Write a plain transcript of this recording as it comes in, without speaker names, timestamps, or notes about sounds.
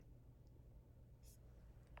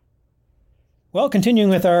Well, continuing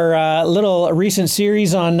with our little recent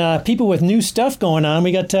series on people with new stuff going on,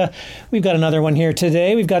 we've got another one here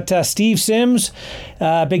today. We've got Steve Sims,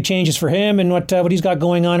 big changes for him, and what he's got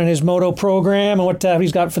going on in his moto program, and what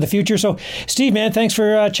he's got for the future. So, Steve, man, thanks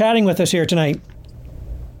for chatting with us here tonight.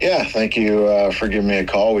 Yeah, thank you for giving me a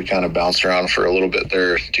call. We kind of bounced around for a little bit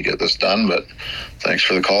there to get this done, but thanks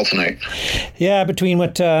for the call tonight. Yeah, between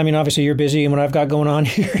what obviously you're busy and what I've got going on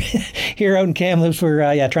here out in Kamloops, we're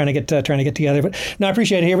trying to get together. But no, I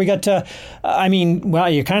appreciate it. Here we got.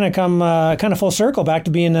 You kind of come full circle back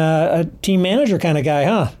to being a team manager kind of guy,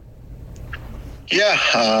 huh? Yeah,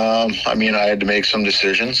 I had to make some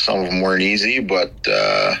decisions. Some of them weren't easy, but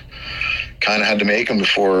kind of had to make them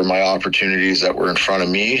before my opportunities that were in front of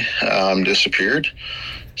me disappeared.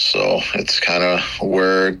 So it's kind of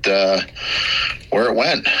where it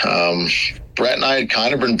went. Brett and I had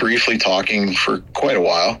kind of been briefly talking for quite a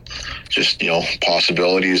while, just,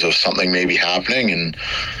 possibilities of something maybe happening, and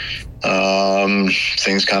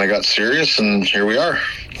things kind of got serious, and here we are.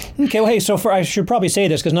 Okay, well, hey, I should probably say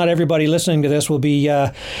this because not everybody listening to this will be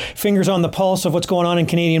fingers on the pulse of what's going on in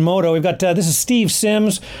Canadian moto. We've got, this is Steve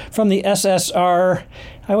Sims from the SSR.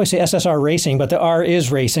 I always say SSR Racing, but the R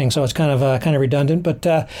is Racing, so it's kind of redundant.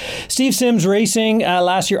 But Steve Sims Racing,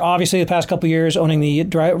 last year, obviously, the past couple of years, running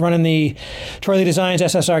the Troy Designs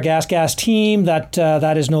SSR Gas team.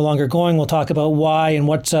 That is no longer going. We'll talk about why and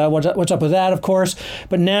what's up with that, of course.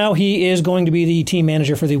 But now he is going to be the team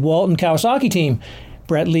manager for the WLTN Kawasaki team.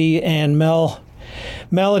 Brett Lee and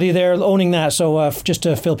Melody there owning that. So just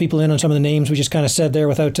to fill people in on some of the names we just kind of said there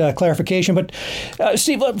without clarification. But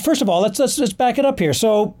Steve, first of all, let's back it up here.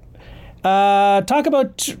 So talk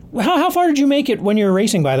about how far did you make it when you were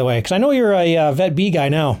racing, by the way? Because I know you're a Vet B guy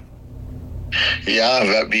now. Yeah,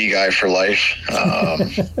 Vet B guy for life.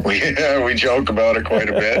 We joke about it quite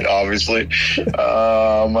a bit, obviously.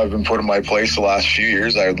 I've been put in my place the last few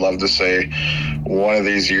years. I would love to say one of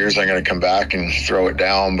these years I'm going to come back and throw it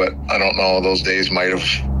down, but I don't know. Those days might have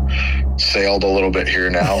sailed a little bit here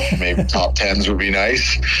now. Maybe top 10s would be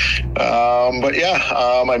nice.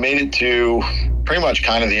 I made it to pretty much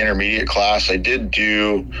kind of the intermediate class. I did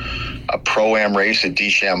do a Pro-Am race at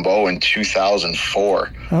DeChambeau in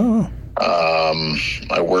 2004. Oh.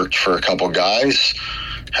 I worked for a couple guys,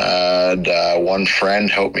 had one friend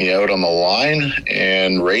help me out on the line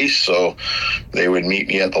and race, so they would meet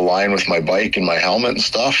me at the line with my bike and my helmet and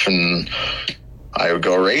stuff, and I would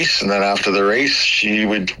go race, and then after the race,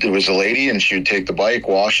 it was a lady, and she would take the bike,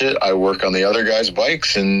 wash it, I would work on the other guys'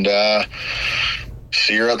 bikes, and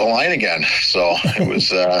see her at the line again. So it was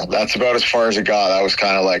that's about as far as it got. I was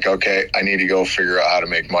kind of like, okay, I need to go figure out how to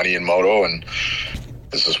make money in moto, and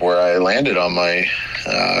this is where I landed on my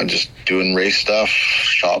just doing race stuff,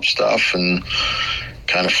 shop stuff, and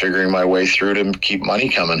kind of figuring my way through to keep money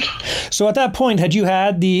coming. So at that point, had you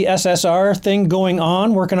had the SSR thing going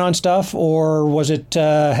on, working on stuff, or was it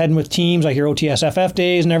heading with teams like your OTSFF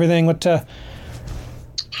days and everything? What I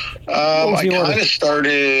kind of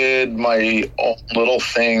started my own little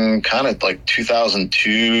thing kind of like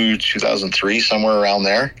 2002, 2003, somewhere around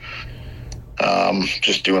there.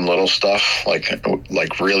 Just doing little stuff,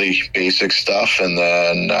 like really basic stuff. And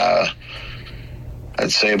then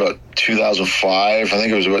I'd say about 2005, I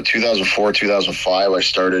think it was about 2004, 2005, I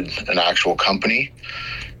started an actual company.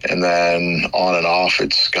 And then on and off,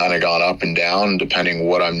 it's kind of gone up and down depending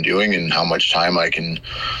what I'm doing and how much time I can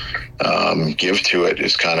give to it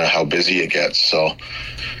is kind of how busy it gets. So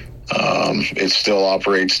it still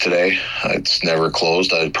operates today. It's never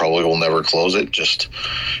closed. I probably will never close it. Just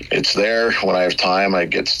it's there. When I have time, I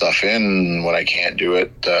get stuff in. When I can't do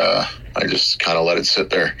it, I just kind of let it sit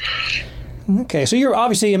there. Okay, so you're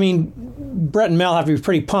obviously, Brett and Mel have to be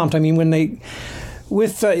pretty pumped. When they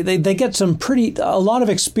get a lot of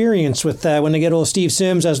experience with when they get old Steve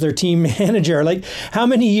Sims as their team manager. Like, how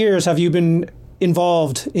many years have you been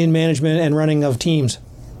involved in management and running of teams?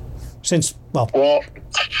 Well,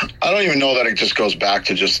 I don't even know that it just goes back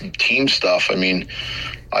to just team stuff.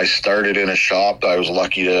 I started in a shop. I was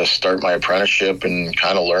lucky to start my apprenticeship and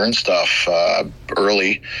kind of learn stuff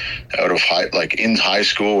early out of in high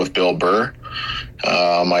school with Bill Burr.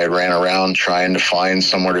 I had ran around trying to find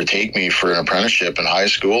somewhere to take me for an apprenticeship in high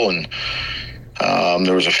school, and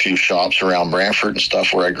there was a few shops around Brantford and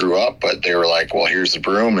stuff where I grew up, but they were like, well, here's the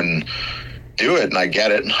broom and do it. And I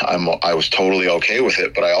get it. I was totally okay with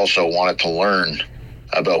it, but I also wanted to learn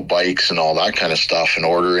about bikes and all that kind of stuff and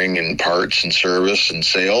ordering and parts and service and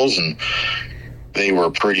sales. And they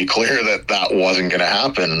were pretty clear that wasn't going to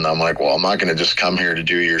happen. And I'm like, well, I'm not going to just come here to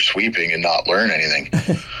do your sweeping and not learn anything.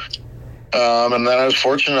 And then I was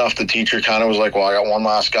fortunate enough, the teacher kind of was like, well, I got one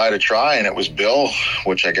last guy to try, and it was Bill,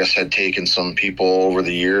 which I guess had taken some people over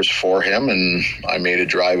the years for him, and I made a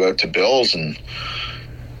drive out to Bill's and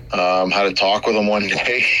had a talk with him one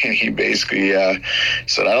day, and he basically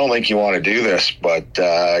said, I don't think you want to do this, but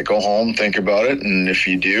go home, think about it, and if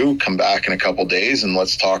you do, come back in a couple days and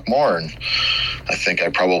let's talk more. And I think I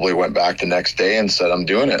probably went back the next day and said, I'm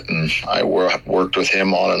doing it, and I worked with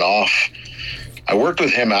him on and off. I worked with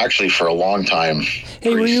him actually for a long time.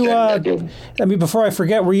 Hey, were you, before I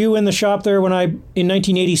forget, were you in the shop there in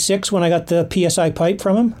 1986 when I got the PSI pipe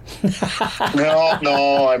from him?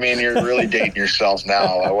 No, I mean, you're really dating yourself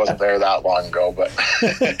now. I wasn't there that long ago, but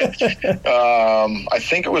I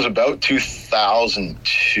think it was about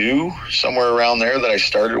 2002, somewhere around there, that I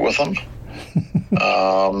started with him.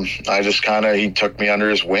 I just he took me under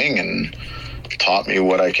his wing and taught me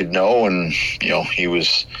what I could know, and,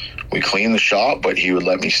 we cleaned the shop, but he would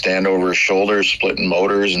let me stand over his shoulders, splitting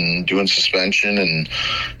motors and doing suspension and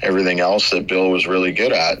everything else that Bill was really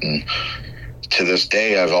good at. And to this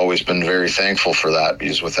day, I've always been very thankful for that,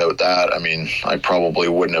 because without that, I mean, I probably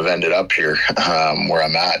wouldn't have ended up here where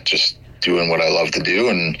I'm at, just doing what I love to do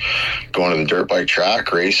and going to the dirt bike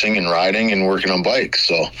track, racing and riding and working on bikes.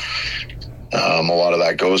 So a lot of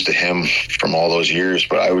that goes to him from all those years.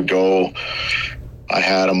 But I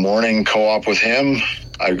had a morning co-op with him.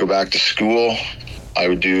 I'd go back to school. I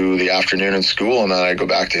would do the afternoon in school, and then I'd go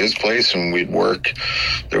back to his place and we'd work.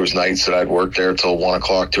 There was nights that I'd work there till 1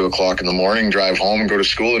 o'clock, 2 o'clock in the morning, drive home and go to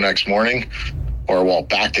school the next morning, or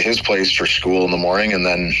back to his place for school in the morning, and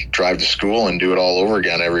then drive to school and do it all over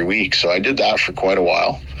again every week. So I did that for quite a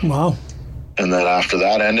while. Wow. And then after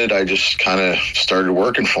that ended, I just kind of started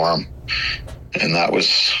working for him. And that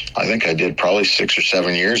was, I think I did probably 6 or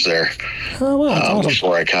 7 years there. Oh, wow. Awesome.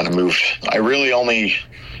 Before I kind of moved.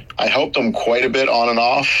 I helped him quite a bit on and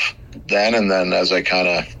off then. And then as I kind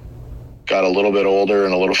of got a little bit older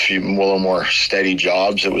and a little more steady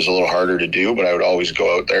jobs, it was a little harder to do, but I would always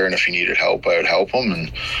go out there, and if he needed help, I would help him.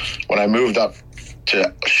 And when I moved up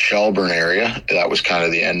to Shelburne area, that was kind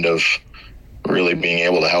of the end of really being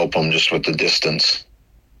able to help him, just with the distance.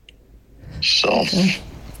 So,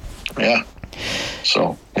 yeah.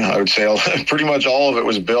 So I would say pretty much all of it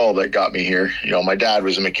was Bill that got me here. My dad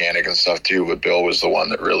was a mechanic and stuff too, but Bill was the one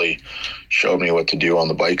that really showed me what to do on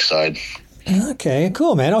the bike side. Okay,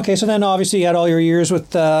 cool, man. Okay, so then obviously you had all your years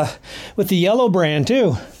with the Yellow brand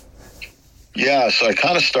too. Yeah, so I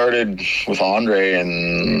kind of started with Andre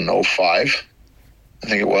in 05, I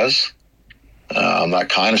think it was. That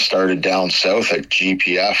kind of started down south at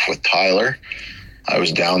GPF with Tyler. I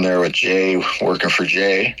was down there with Jay, working for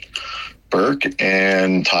Jay Burke,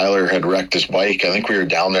 and Tyler had wrecked his bike. I think we were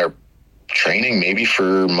down there training maybe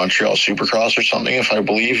for Montreal Supercross or something, if I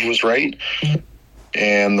believe was right.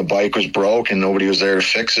 And the bike was broke and nobody was there to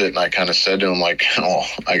fix it. And I kind of said to him, like, oh,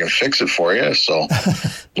 I can fix it for you. So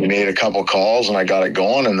he made a couple calls and I got it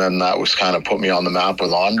going. And then that was kind of put me on the map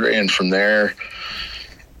with Andre. And from there,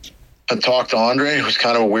 I talked to Andre. It was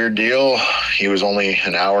kind of a weird deal. He was only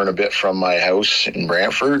an hour and a bit from my house in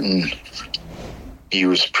Brantford, and he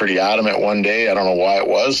was pretty adamant one day, I don't know why it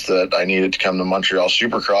was, that I needed to come to Montreal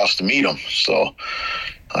Supercross to meet him. So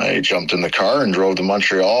I jumped in the car and drove to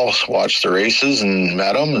Montreal, watched the races and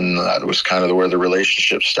met him, and that was kind of where the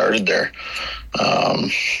relationship started there.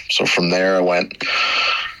 So from there I went,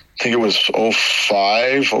 I think it was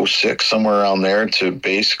 05, 06, somewhere around there, to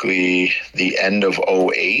basically the end of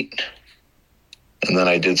 08. And then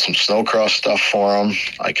I did some snowcross stuff for him.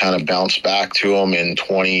 I kind of bounced back to him in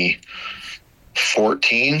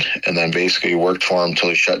 2014, and then basically worked for him until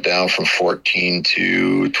he shut down from 14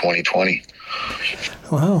 to 2020.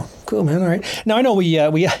 Wow, cool, man. All right. Now I know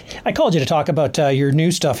I called you to talk about your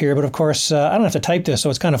new stuff here, but of course I don't have to type this, so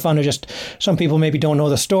it's kind of fun to just. Some people maybe don't know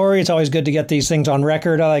the story. It's always good to get these things on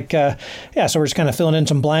record. So we're just kind of filling in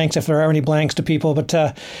some blanks if there are any blanks to people. But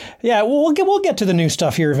we'll get to the new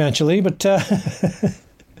stuff here eventually. But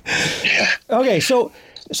yeah. Okay, so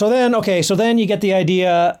then you get the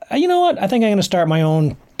idea. You know what? I think I'm going to start my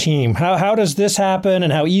own team. How does this happen,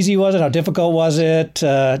 and how easy was it? How difficult was it?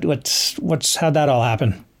 How'd that all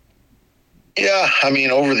happen? Yeah, I mean,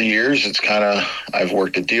 over the years, it's kind of, I've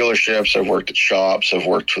worked at dealerships, I've worked at shops, I've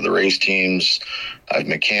worked for the race teams, I've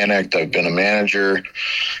mechanicked, I've been a manager.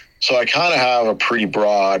 So I kind of have a pretty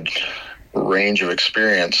broad range of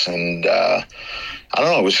experience. And I don't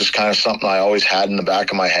know, it was just kind of something I always had in the back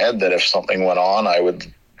of my head, that if something went on, I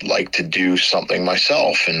would like to do something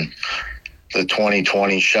myself. And the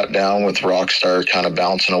 2020 shutdown with Rockstar kind of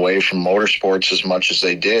bouncing away from motorsports as much as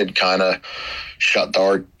they did, kind of shut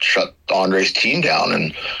Andre's team down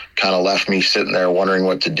and kind of left me sitting there wondering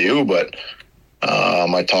what to do. But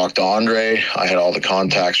I talked to Andre. I had all the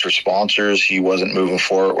contacts for sponsors. He wasn't moving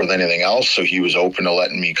forward with anything else, so he was open to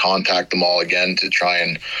letting me contact them all again to try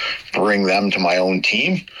and bring them to my own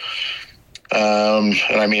team.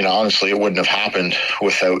 And I mean, honestly, it wouldn't have happened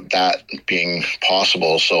without that being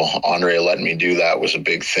possible. So Andre letting me do that was a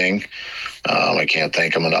big thing. I can't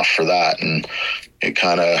thank him enough for that. And it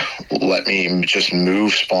kind of let me just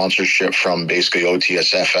move sponsorship from basically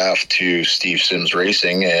OTSFF to Steve Sims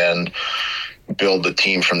Racing and build the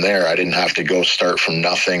team from there. I didn't have to go start from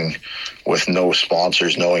nothing with no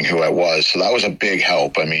sponsors knowing who I was. So that was a big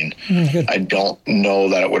help. I mean, I don't know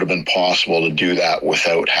that it would have been possible to do that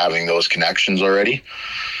without having those connections already.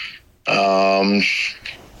 And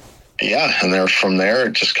then from there,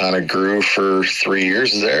 it just kind of grew for 3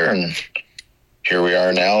 years there. And here we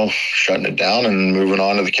are now, shutting it down and moving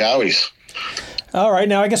on to the Cowies. All right.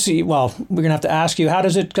 Now, I guess, well, we're going to have to ask you, how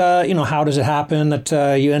does it happen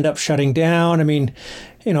that you end up shutting down? I mean,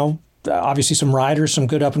 obviously some riders, some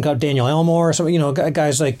good up-and-coming, Daniel Elmore, some,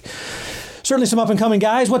 guys like, certainly some up-and-coming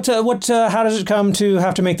guys. How does it come to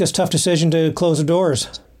have to make this tough decision to close the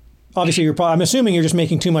doors? Obviously, I'm assuming you're just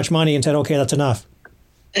making too much money and said, okay, that's enough.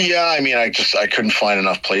 Yeah, I mean, I couldn't find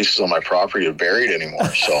enough places on my property to bury it anymore.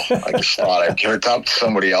 So I just thought I'd give it up to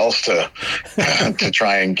somebody else to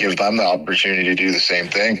try and give them the opportunity to do the same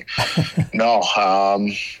thing. No,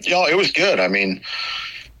 it was good. I mean,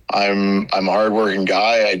 I'm a hardworking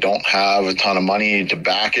guy. I don't have a ton of money to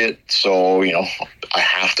back it. So, I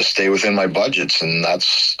have to stay within my budgets. And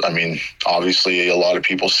that's, I mean, obviously a lot of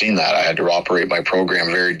people seen that. I had to operate my program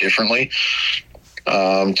very differently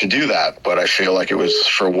to do that. But I feel like it was,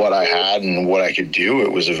 for what I had and what I could do,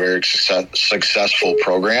 it was a very successful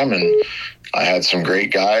program. And I had some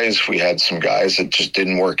great guys. We had some guys that just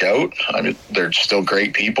didn't work out. I mean, they're still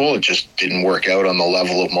great people. It just didn't work out on the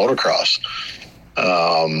level of motocross.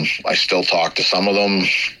 I still talk to some of them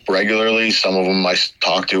regularly. Some of them I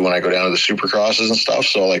talk to when I go down to the supercrosses and stuff.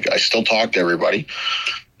 So I still talk to everybody.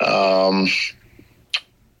 So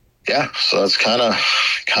that's kind of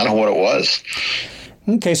what it was.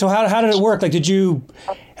 Okay. So how did it work? Like,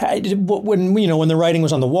 when the writing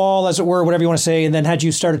was on the wall, as it were, whatever you want to say, and then had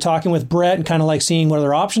you started talking with Brett and kind of like seeing what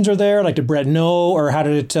other options are there? Like, did Brett know, or how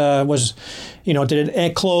did it, did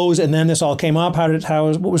it close and then this all came up?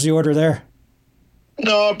 What was the order there?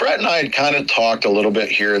 No, Brett and I had kind of talked a little bit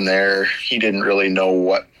here and there. He didn't really know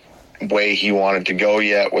what way he wanted to go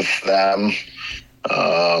yet with them.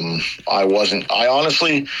 I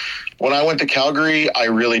honestly, when I went to Calgary, I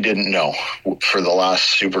really didn't know for the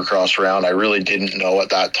last Supercross round. I really didn't know at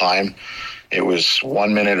that time. It was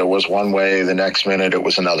 1 minute it was one way, the next minute it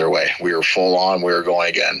was another way. We were full on, we were going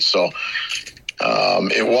again. So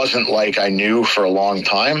it wasn't like I knew for a long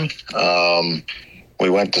time. We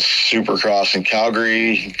went to Supercross in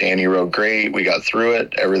Calgary. Danny rode great. We got through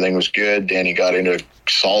it. Everything was good. Danny got into a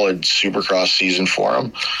solid Supercross season for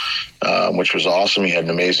him, which was awesome. He had an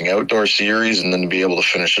amazing outdoor series, and then to be able to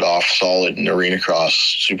finish it off solid in arena cross,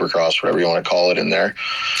 Supercross, whatever you want to call it in there,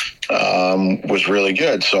 was really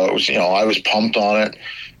good. So it was, I was pumped on it.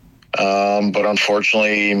 But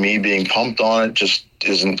unfortunately, me being pumped on it just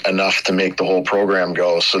isn't enough to make the whole program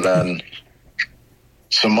go. So then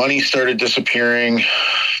some money started disappearing.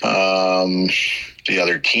 The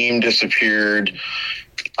other team disappeared.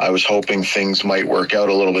 I was hoping things might work out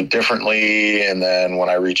a little bit differently. And then when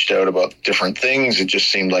I reached out about different things, it just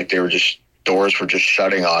seemed like doors were just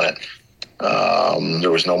shutting on it.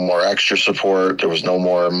 There was no more extra support. There was no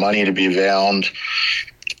more money to be found.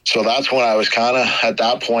 So that's when I was kind of, at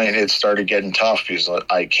that point, it started getting tough because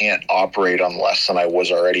I can't operate on less than I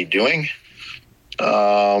was already doing.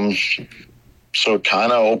 So it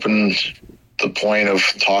kind of opened the point of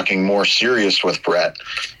talking more serious with Brett.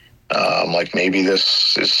 Like, maybe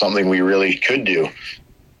this is something we really could do.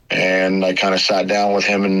 And I kind of sat down with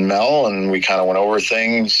him and Mel, and we kind of went over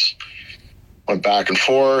things, went back and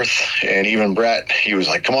forth. And even Brett, he was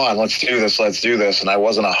like, come on, let's do this. And I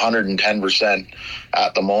wasn't 110%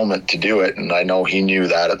 at the moment to do it. And I know he knew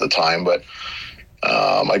that at the time, but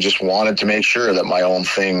I just wanted to make sure that my own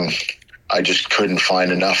thing, I just couldn't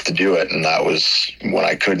find enough to do it. And that was when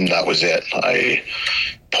I couldn't, that was it. I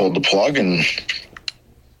pulled the plug and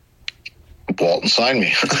Walton signed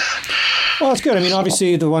me. Well, that's good. I mean,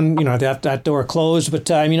 obviously the one, that door closed,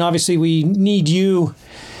 but I mean, obviously we need you.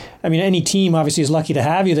 I mean, any team obviously is lucky to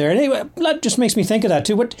have you there. And anyway, that just makes me think of that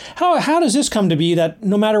too. How does this come to be that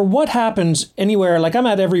no matter what happens anywhere, like I'm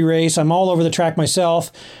at every race, I'm all over the track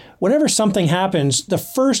myself. whenever something happens, the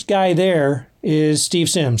first guy there is Steve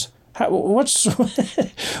Sims. What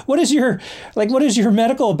is your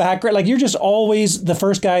medical background? Like, you're just always the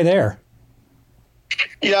first guy there.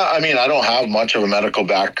 Yeah, I mean, I don't have much of a medical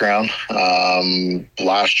background.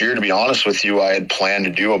 Last year, to be honest with you, I had planned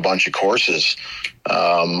to do a bunch of courses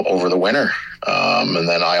over the winter. And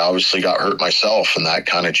then I obviously got hurt myself, and that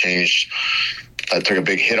kind of changed. That took a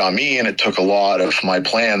big hit on me, and it took a lot of my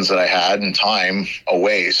plans that I had and time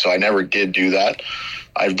away. So I never did do that.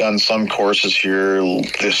 I've done some courses here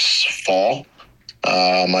this fall,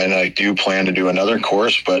 and I do plan to do another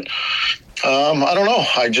course, but I don't know.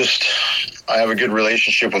 I have a good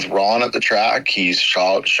relationship with Ron at the track. He's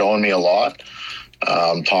shown me a lot,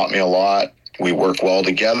 taught me a lot. We work well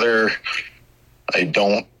together. I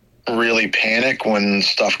don't really panic when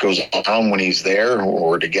stuff goes on when he's there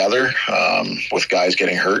or together, with guys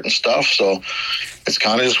getting hurt and stuff. So it's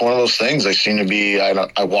kind of just one of those things. I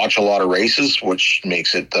watch a lot of races, which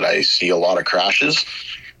makes it that I see a lot of crashes.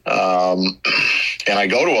 And I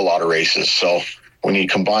go to a lot of races. So when you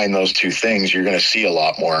combine those two things, you're going to see a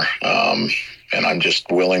lot more. And I'm just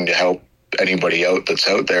willing to help anybody out that's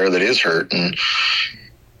out there that is hurt. And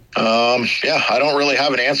I don't really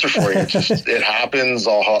have an answer for you. It happens.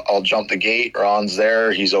 I'll jump the gate. Ron's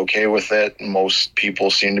there. He's okay with it. Most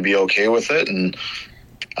people seem to be okay with it. And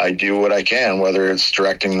I do what I can, whether it's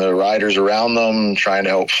directing the riders around them, trying to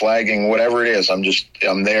help flagging, whatever it is. I'm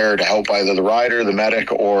there to help either the rider, the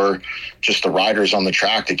medic, or just the riders on the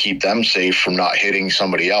track to keep them safe from not hitting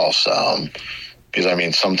somebody else. Because I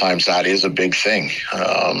mean, sometimes that is a big thing.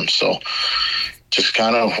 So just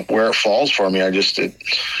kind of where it falls for me. I've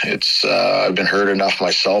been hurt enough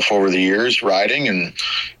myself over the years riding, and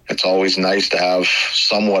it's always nice to have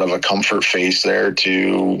somewhat of a comfort face there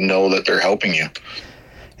to know that they're helping you.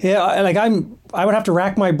 Yeah, like I would have to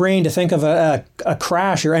rack my brain to think of a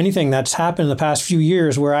crash or anything that's happened in the past few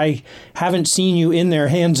years where I haven't seen you in there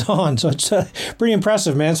hands on. So it's pretty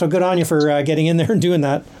impressive, man. So good on you for getting in there and doing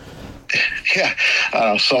that. Yeah,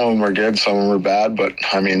 some of them are good, some of them are bad, but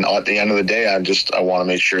I mean, at the end of the day, I want to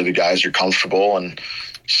make sure the guys are comfortable. And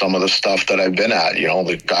some of the stuff that I've been at,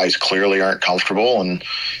 the guys clearly aren't comfortable, and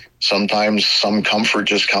sometimes some comfort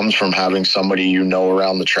just comes from having somebody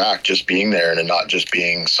around the track, just being there, and not just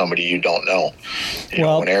being somebody you don't know.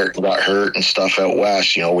 When Eric got hurt and stuff out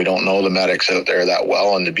west, we don't know the medics out there that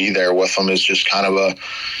well, and to be there with them is just kind of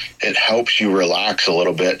it helps you relax a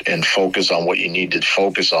little bit and focus on what you need to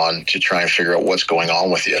focus on to try and figure out what's going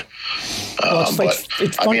on with you. I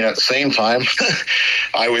mean, at the same time,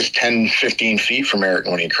 I was 10, 15 feet from Eric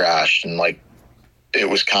when he crashed, and it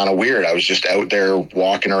was kind of weird. I was just out there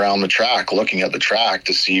walking around the track, looking at the track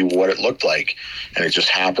to see what it looked like. And it just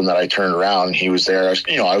happened that I turned around and he was there.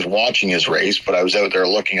 I was watching his race, but I was out there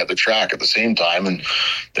looking at the track at the same time. And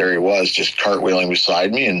there he was, just cartwheeling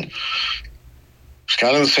beside me. And it's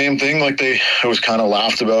kind of the same thing. It was kind of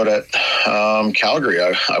laughed about at Calgary.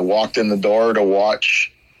 I walked in the door to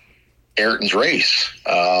watch Ayrton's race.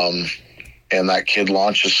 And that kid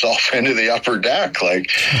launched himself into the upper deck. I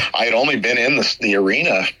had only been in the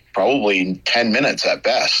arena probably 10 minutes at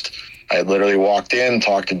best. I had literally walked in,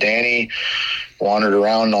 talked to Danny, wandered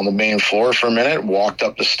around on the main floor for a minute, walked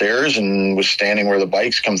up the stairs, and was standing where the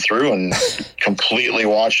bikes come through and completely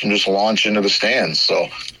watched him just launch into the stands. So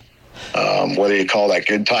whether you call that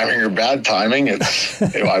good timing or bad timing,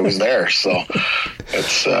 I was there. So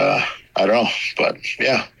it's... I don't know, but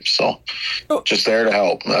yeah, so just there to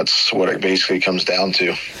help. That's what it basically comes down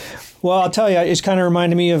to. Well, I'll tell you, it's kind of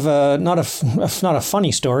reminded me of not a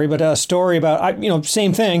funny story, but a story about,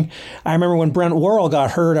 same thing. I remember when Brent Worrell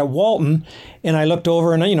got hurt at Walton, and I looked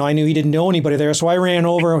over and, I knew he didn't know anybody there. So I ran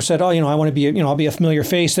over and said, I want to be, I'll be a familiar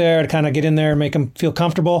face there to kind of get in there and make him feel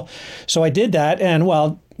comfortable. So I did that. And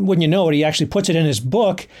well, wouldn't you know it, he actually puts it in his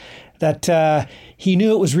book that he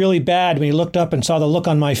knew it was really bad when he looked up and saw the look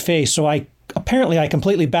on my face. So I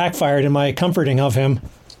completely backfired in my comforting of him.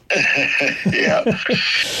 Yeah.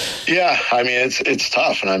 I mean, it's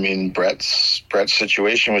tough. And I mean, Brett's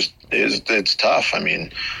situation it's tough. I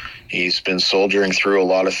mean, he's been soldiering through a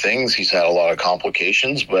lot of things. He's had a lot of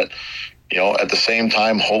complications, but at the same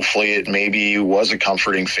time, hopefully it maybe was a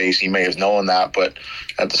comforting face. He may have known that, but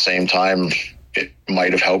at the same time, it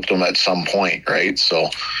might have helped him at some point, right? So,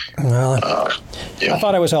 well, I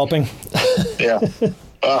thought I was helping. Yeah.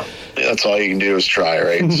 Well, that's all you can do is try,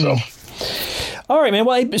 right? Mm-hmm. So, all right, man.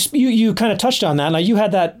 Well, you kind of touched on that. Now you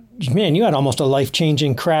had that. Man, you had almost a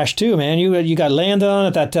life-changing crash too, man. You got landed on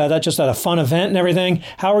it. That just at a fun event and everything.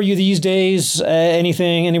 How are you these days?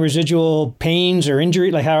 Any residual pains or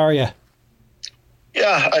injury? How are you?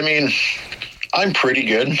 Yeah, I mean, I'm pretty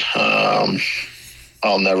good.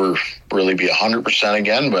 I'll never really be 100%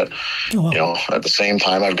 again, but at the same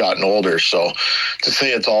time, I've gotten older. So to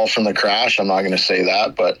say it's all from the crash, I'm not going to say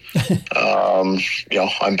that, but,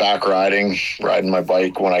 I'm back riding my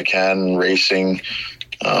bike when I can, racing.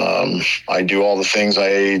 I do all the things I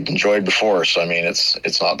enjoyed before. So, I mean,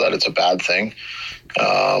 it's not that it's a bad thing,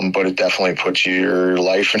 but it definitely puts your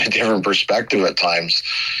life in a different perspective at times,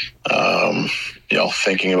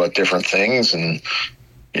 thinking about different things. And,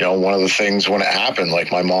 one of the things when it happened, like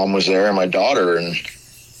my mom was there and my daughter, and,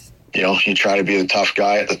 you try to be the tough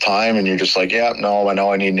guy at the time, and you're just like, I know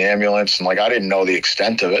I need an ambulance. And like, I didn't know the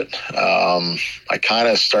extent of it. I kind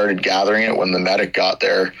of started gathering it when the medic got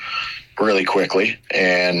there really quickly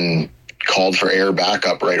and called for air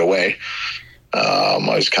backup right away. I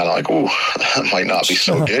was kind of like, ooh, that might not be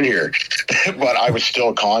so good here. But I was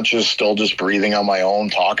still conscious, still just breathing on my own,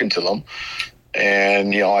 talking to them.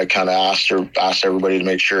 And, I kind of asked everybody to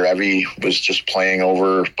make sure Evie was just playing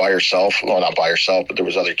over by herself. Well, not by herself, but there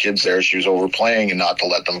was other kids there. She was over playing, and not to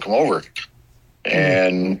let them come over.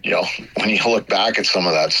 And, when you look back at some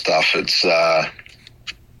of that stuff, it's,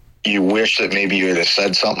 you wish that maybe you had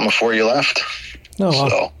said something before you left. Oh,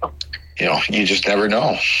 wow. So, you just never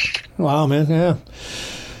know. Wow, man. Yeah.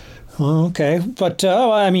 Well, okay. But,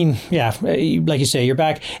 like you say, you're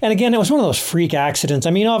back. And again, it was one of those freak accidents.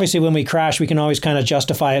 I mean, obviously, when we crash, we can always kind of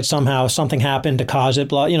justify it somehow. Something happened to cause it,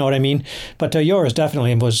 blah, you know what I mean? But yours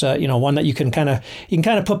definitely was, one that you can kind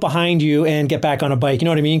of put behind you and get back on a bike. You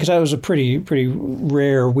know what I mean? Because that was a pretty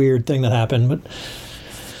rare, weird thing that happened. But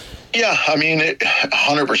yeah, I mean,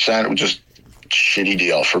 100% was just a shitty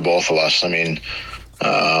deal for both of us. I mean,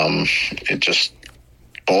 it just,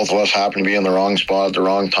 both of us happened to be in the wrong spot at the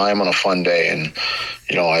wrong time on a fun day. And,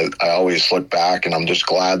 I always look back and I'm just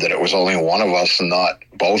glad that it was only one of us and not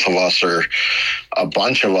both of us, or a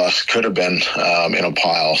bunch of us could have been in a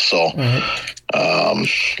pile. So,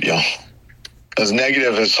 as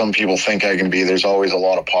negative as some people think I can be, there's always a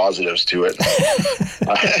lot of positives to it.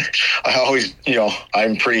 I always,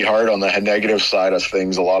 I'm pretty hard on the negative side of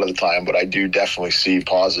things a lot of the time, but I do definitely see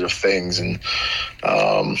positive things. And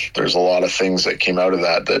there's a lot of things that came out of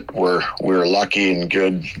that we were lucky and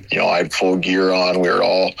good. I had full gear on. We were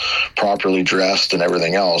all properly dressed and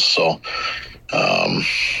everything else. So,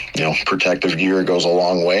 protective gear goes a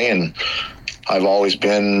long way. And I've always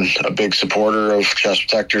been a big supporter of chest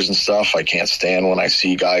protectors and stuff. I can't stand when I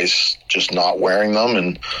see guys just not wearing them.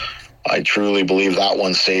 And I truly believe that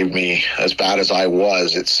one saved me. As bad as I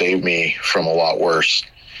was, it saved me from a lot worse.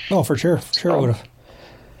 Oh, for sure. Sure it would have.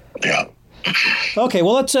 Yeah. Okay,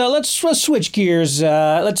 well let's switch gears.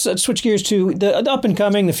 Let's switch gears to the up and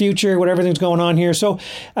coming, the future, what everything's going on here. So,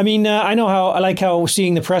 I mean, I like how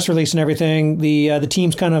seeing the press release and everything. The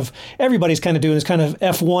team's everybody's kind of doing this kind of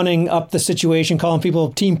F1ing up the situation, calling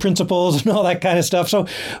people team principals and all that kind of stuff. So,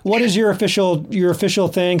 what is your official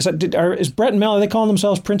thing? Is Brett and Mel, are they calling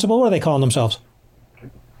themselves principal? What are they calling themselves?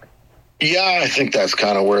 Yeah, I think that's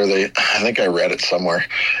kind of where I think I read it somewhere.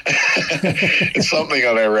 It's something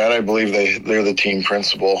that I read. I believe they're the team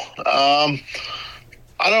principal. I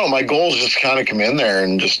don't know. My goal is just kind of come in there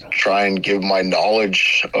and just try and give my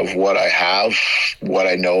knowledge of what I have, what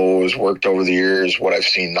I know has worked over the years, what I've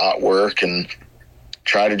seen not work, and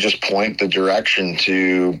try to just point the direction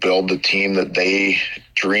to build the team that they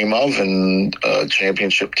dream of, and a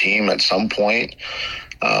championship team at some point.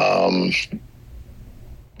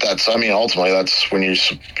 Ultimately, that's when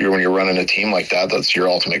you're running a team like that, that's your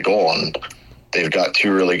ultimate goal. And they've got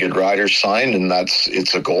two really good riders signed, and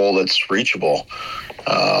it's a goal that's reachable.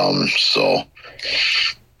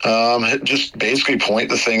 Just basically point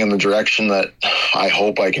the thing in the direction that I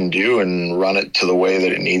hope I can do, and run it to the way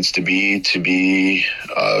that it needs to be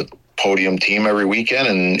a podium team every weekend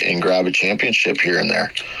and grab a championship here and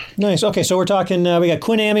there. Nice. Okay, so we're talking, we got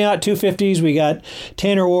Quinn Amiot, 250s. We got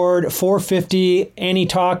Tanner Ward, 450. Any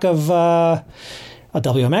talk of a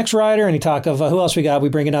WMX rider? Any talk of who else we got? We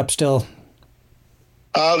bring it up still.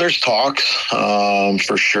 There's talks,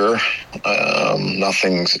 for sure.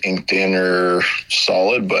 Nothing's inked in or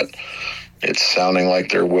solid, but it's sounding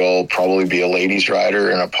like there will probably be a ladies rider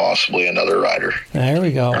and possibly another rider. There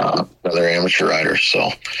we go. Another amateur rider. So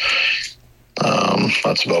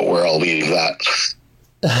that's about where I'll leave that.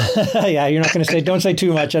 Yeah, you're not going to don't say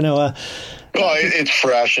too much. I know. Well, it's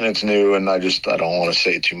fresh and it's new, and I don't want to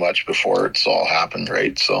say too much before it's all happened,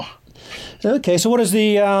 right? So. Okay, so what's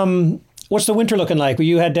the winter looking like? Will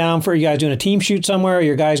you head down for, you guys doing a team shoot somewhere? Are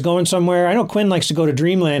your guys going somewhere? I know Quinn likes to go to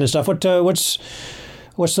Dreamland and stuff.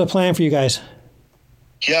 What's the plan for you guys?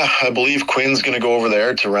 Yeah, I believe Quinn's going to go over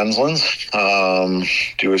there to Rensland's,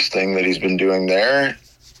 do his thing that he's been doing there.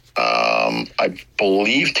 I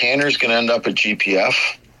believe Tanner's going to end up at GPF.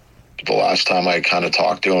 The last time I kind of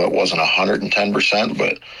talked to him, it wasn't 110%,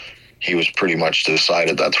 but he was pretty much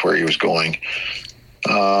decided that's where he was going.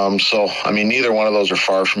 So, I mean, neither one of those are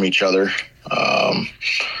far from each other.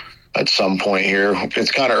 At some point here,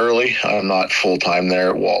 it's kind of early. I'm not full-time there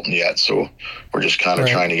at Walton yet, so we're just kind of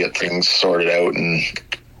trying to get things sorted out. And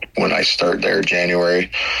when I start there January,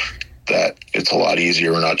 that it's a lot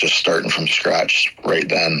easier. We're not just starting from scratch right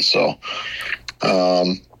then. So,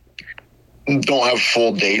 don't have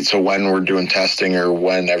full dates of when we're doing testing or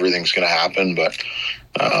when everything's going to happen, but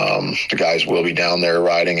the guys will be down there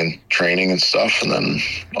riding and training and stuff, and then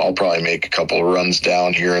I'll probably make a couple of runs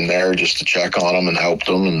down here and there just to check on them and help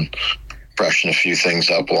them and freshen a few things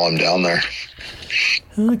up while I'm down there.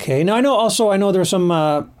 Okay. Now, I know there's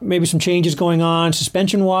some maybe some changes going on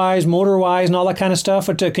suspension-wise, motor-wise, and all that kind of stuff.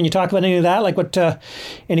 But can you talk about any of that? Like what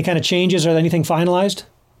any kind of changes or anything finalized?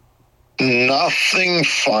 Nothing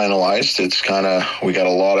finalized. It's kind of, we got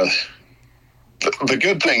a lot of, the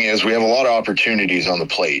good thing is we have a lot of opportunities on the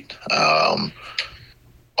plate,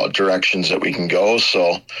 directions that we can go.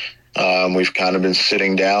 So we've kind of been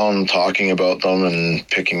sitting down, talking about them and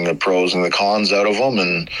picking the pros and the cons out of them.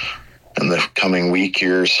 And in the coming week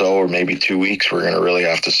here or so, or maybe 2 weeks, we're going to really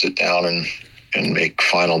have to sit down and make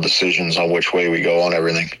final decisions on which way we go on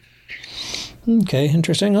everything. Okay,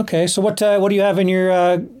 interesting. Okay, so what do you have in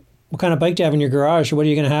your, what kind of bike do you have in your garage? What are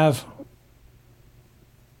you going to have?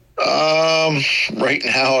 Right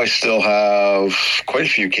now I still have quite a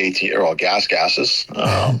few gases.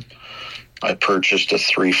 I purchased a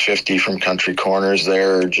 350 from Country Corners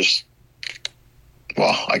there.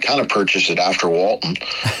 I kind of purchased it after Walton,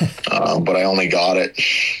 but I only got it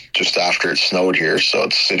just after it snowed here. So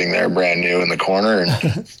it's sitting there brand new in the corner, and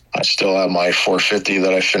I still have my 450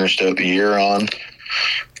 that I finished out the year on.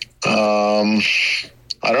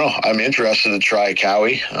 I don't know. I'm interested to try a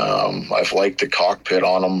Cowie. I've liked the cockpit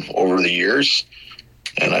on them over the years,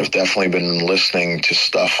 and I've definitely been listening to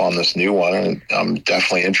stuff on this new one, and I'm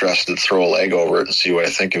definitely interested to throw a leg over it and see what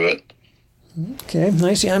I think of it. Okay,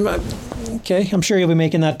 nice. Yeah, I'm sure you'll be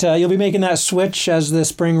making that. You'll be making that switch as the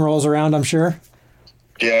spring rolls around, I'm sure.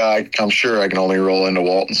 Yeah, I'm sure I can only roll into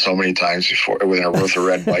Walton so many times with a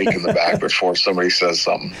red bike in the back before somebody says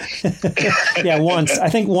something. Yeah, once. I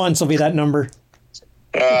think once will be that number.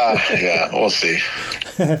 Yeah, we'll see.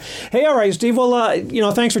 Hey, all right, Steve.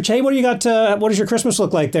 Well, thanks for chatting. What do you got? What does your Christmas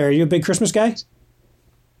look like there? Are you a big Christmas guy?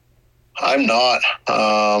 I'm not.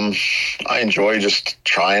 I enjoy just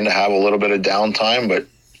trying to have a little bit of downtime, but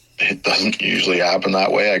it doesn't usually happen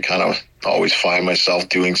that way. I kind of always find myself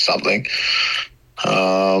doing something.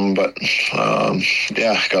 Yeah,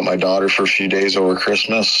 I got my daughter for a few days over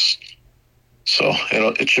Christmas. So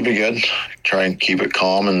it should be good. Try and keep it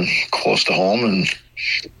calm and close to home and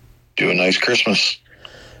do a nice Christmas.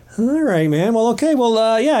 All right, man. Well, okay.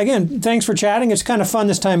 Well, yeah, again, thanks for chatting. It's kind of fun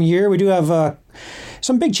this time of year. We do have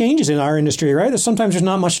some big changes in our industry, right? Sometimes there's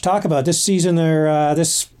not much to talk about. This season,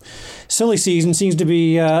 this silly season seems to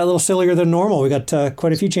be a little sillier than normal. We got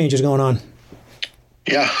quite a few changes going on.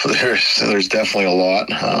 Yeah, there's definitely a lot.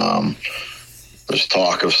 There's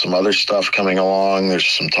talk of some other stuff coming along. There's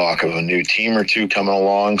some talk of a new team or two coming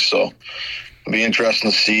along. So it'll be interesting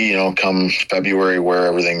to see, come February where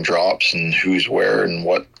everything drops and who's where and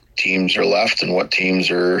what teams are left and what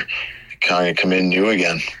teams are kind of come in new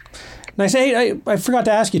again. And I forgot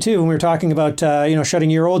to ask you too when we were talking about shutting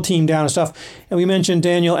your old team down and stuff, and we mentioned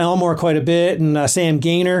Daniel Elmore quite a bit and Sam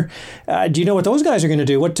Gaynor. Do you know what those guys are going to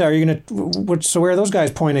do? So where are those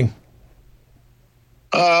guys pointing?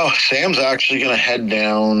 Sam's actually going to head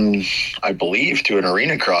down, I believe, to an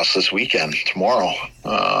arena cross this weekend, tomorrow,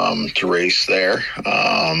 to race there.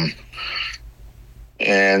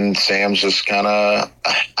 And Sam's just kind of,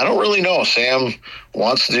 I don't really know. Sam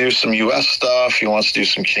wants to do some U.S. stuff. He wants to do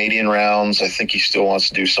some Canadian rounds. I think he still wants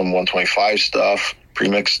to do some 125 stuff,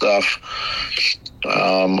 pre-mix stuff.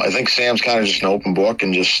 I think Sam's kind of just an open book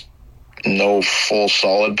and just no full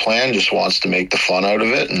solid plan, just wants to make the fun out of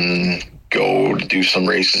it and go do some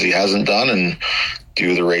races he hasn't done and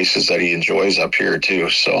do the races that he enjoys up here too.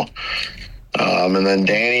 So, and then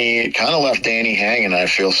Danny kind of left Danny hanging. I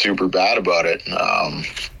feel super bad about it.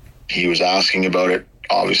 He was asking about it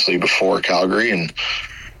obviously before Calgary. And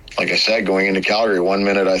like I said, going into Calgary, 1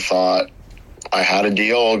 minute I thought I had a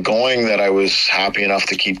deal going that I was happy enough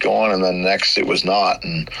to keep going. And then next it was not.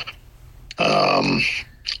 And,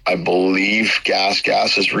 I believe Gas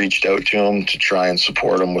has reached out to him to try and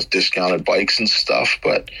support him with discounted bikes and stuff,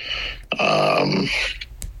 but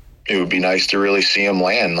it would be nice to really see him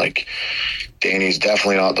land. Like, Danny's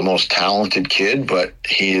definitely not the most talented kid, but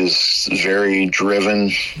he is very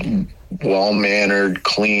driven, well-mannered,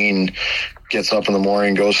 clean, gets up in the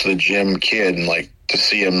morning, goes to the gym kid, and like to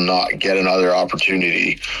see him not get another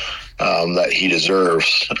opportunity that he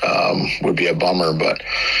deserves would be a bummer, but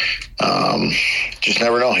just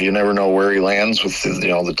never know. You never know where he lands with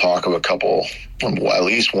the talk of a couple, well, at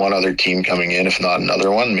least one other team coming in, if not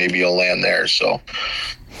another one, maybe he'll land there. So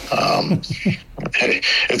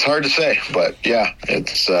it's hard to say, but yeah,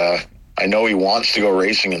 it's I know he wants to go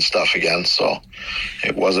racing and stuff again, so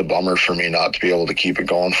it was a bummer for me not to be able to keep it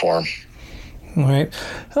going for him.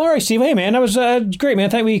 All right, Steve. Hey, man, that was great, man. I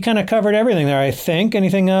think we kind of covered everything there. I think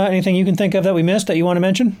anything you can think of that we missed that you want to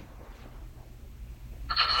mention?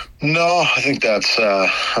 No, I think that's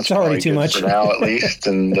already too much for now, at least.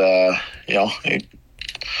 And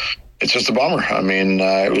it's just a bummer. I mean,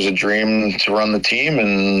 it was a dream to run the team,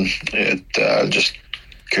 and it just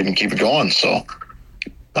couldn't keep it going. So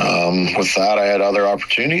with that, I had other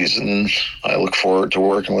opportunities, and I look forward to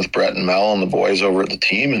working with Brett and Mel and the boys over at the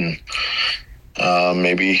team. And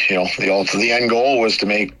maybe, the end goal was to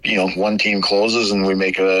make, one team closes and we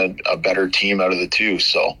make a better team out of the two.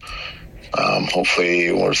 So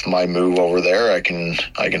hopefully with my move over there, I can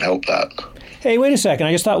help that. Hey, wait a second.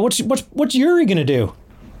 I just thought, what's Yuri going to do?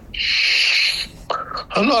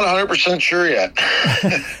 I'm not 100% sure yet.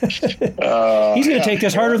 He's going to take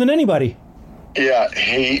this harder than anybody. Yeah,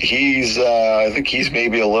 he's. I think he's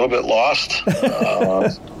maybe a little bit lost.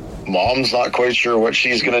 Mom's not quite sure what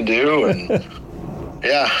she's going to do, and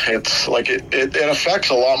yeah, it's like it affects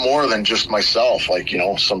a lot more than just myself. Like,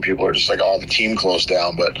 some people are just like, oh, the team closed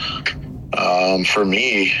down, but for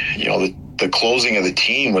me, the closing of the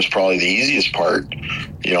team was probably the easiest part.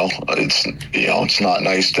 It's not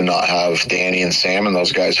nice to not have Danny and Sam and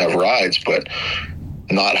those guys have rides, but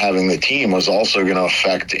not having the team was also going to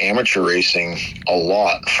affect amateur racing a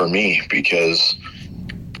lot for me, because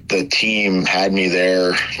the team had me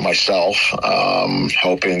there myself,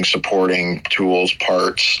 helping, supporting tools,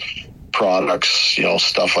 parts, products,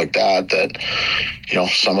 stuff like that,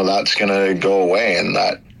 some of that's going to go away. And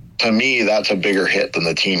that, to me, that's a bigger hit than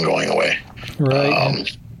the team going away. Right.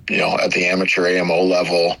 At the amateur AMO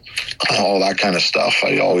level, all that kind of stuff,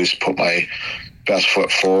 I always put my best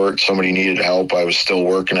foot forward. Somebody needed help. I was still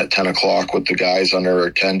working at 10 o'clock with the guys under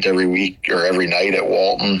a tent every week or every night at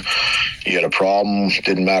Walton. You had a problem,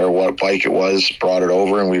 didn't matter what bike it was, brought it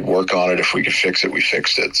over and we'd work on it. If we could fix it, we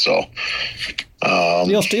fixed it. So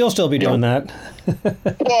you'll still be doing that.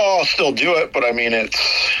 Well, I'll still do it, but I mean,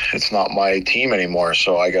 it's not my team anymore.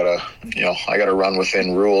 So I gotta run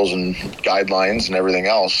within rules and guidelines and everything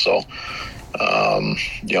else. So,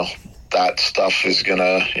 that stuff is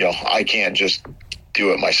gonna, I can't just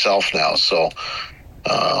do it myself now. So,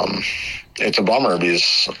 it's a bummer,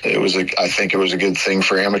 because I think it was a good thing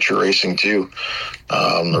for amateur racing too.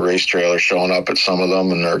 The race trailer showing up at some of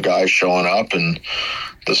them and their guys showing up, and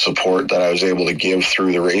the support that I was able to give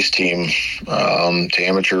through the race team, to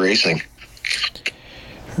amateur racing.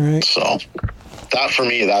 Right. So that, for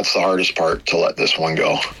me, that's the hardest part, to let this one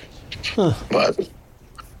go. Huh. But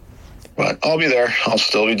I'll be there. I'll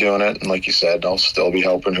still be doing it. And like you said, I'll still be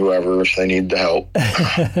helping whoever if they need the help.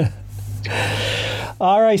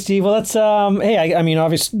 All right, Steve. Well, let's, hey, I mean,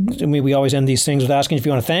 obviously, we always end these things with asking if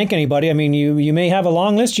you want to thank anybody. I mean, you may have a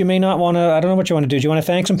long list. You may not want to, I don't know what you want to do. Do you want to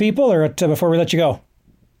thank some people or before we let you go?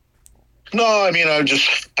 No, I mean,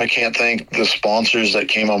 I can't thank the sponsors that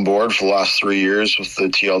came on board for the last 3 years with the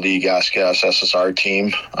TLD Gas SSR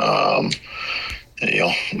team.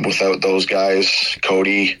 Without those guys,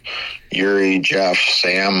 Cody, Yuri, Jeff,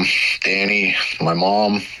 Sam, Danny, my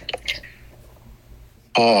mom.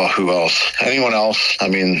 Oh, who else? Anyone else? I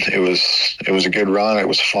mean, it was a good run. It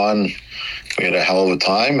was fun. We had a hell of a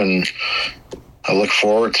time, and I look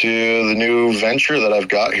forward to the new venture that I've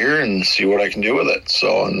got here and see what I can do with it.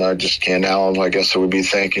 So, and I just can't now, I guess I would be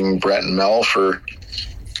thanking Brett and Mel for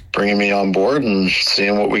bringing me on board and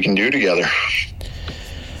seeing what we can do together.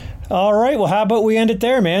 All right. Well, how about we end it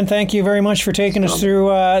there, man? Thank you very much for taking us through.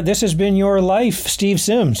 This has been your life, Steve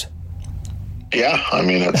Sims. Yeah. I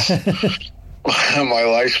mean, it's my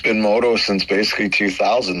life's been moto since basically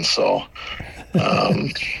 2000. So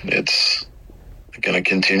it's going to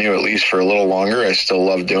continue at least for a little longer. I still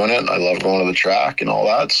love doing it. I love going to the track and all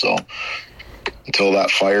that. So until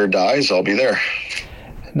that fire dies, I'll be there.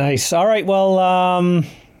 Nice. All right. Well,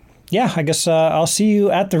 yeah, I guess I'll see you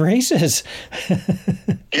at the races.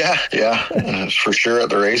 Yeah, for sure at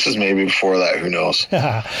the races. Maybe before that, who knows?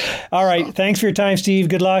 All right. Thanks for your time, Steve.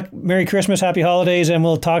 Good luck. Merry Christmas, Happy Holidays, and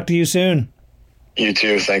we'll talk to you soon. You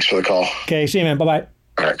too. Thanks for the call. Okay, see you, man. Bye-bye.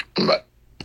 All right, bye.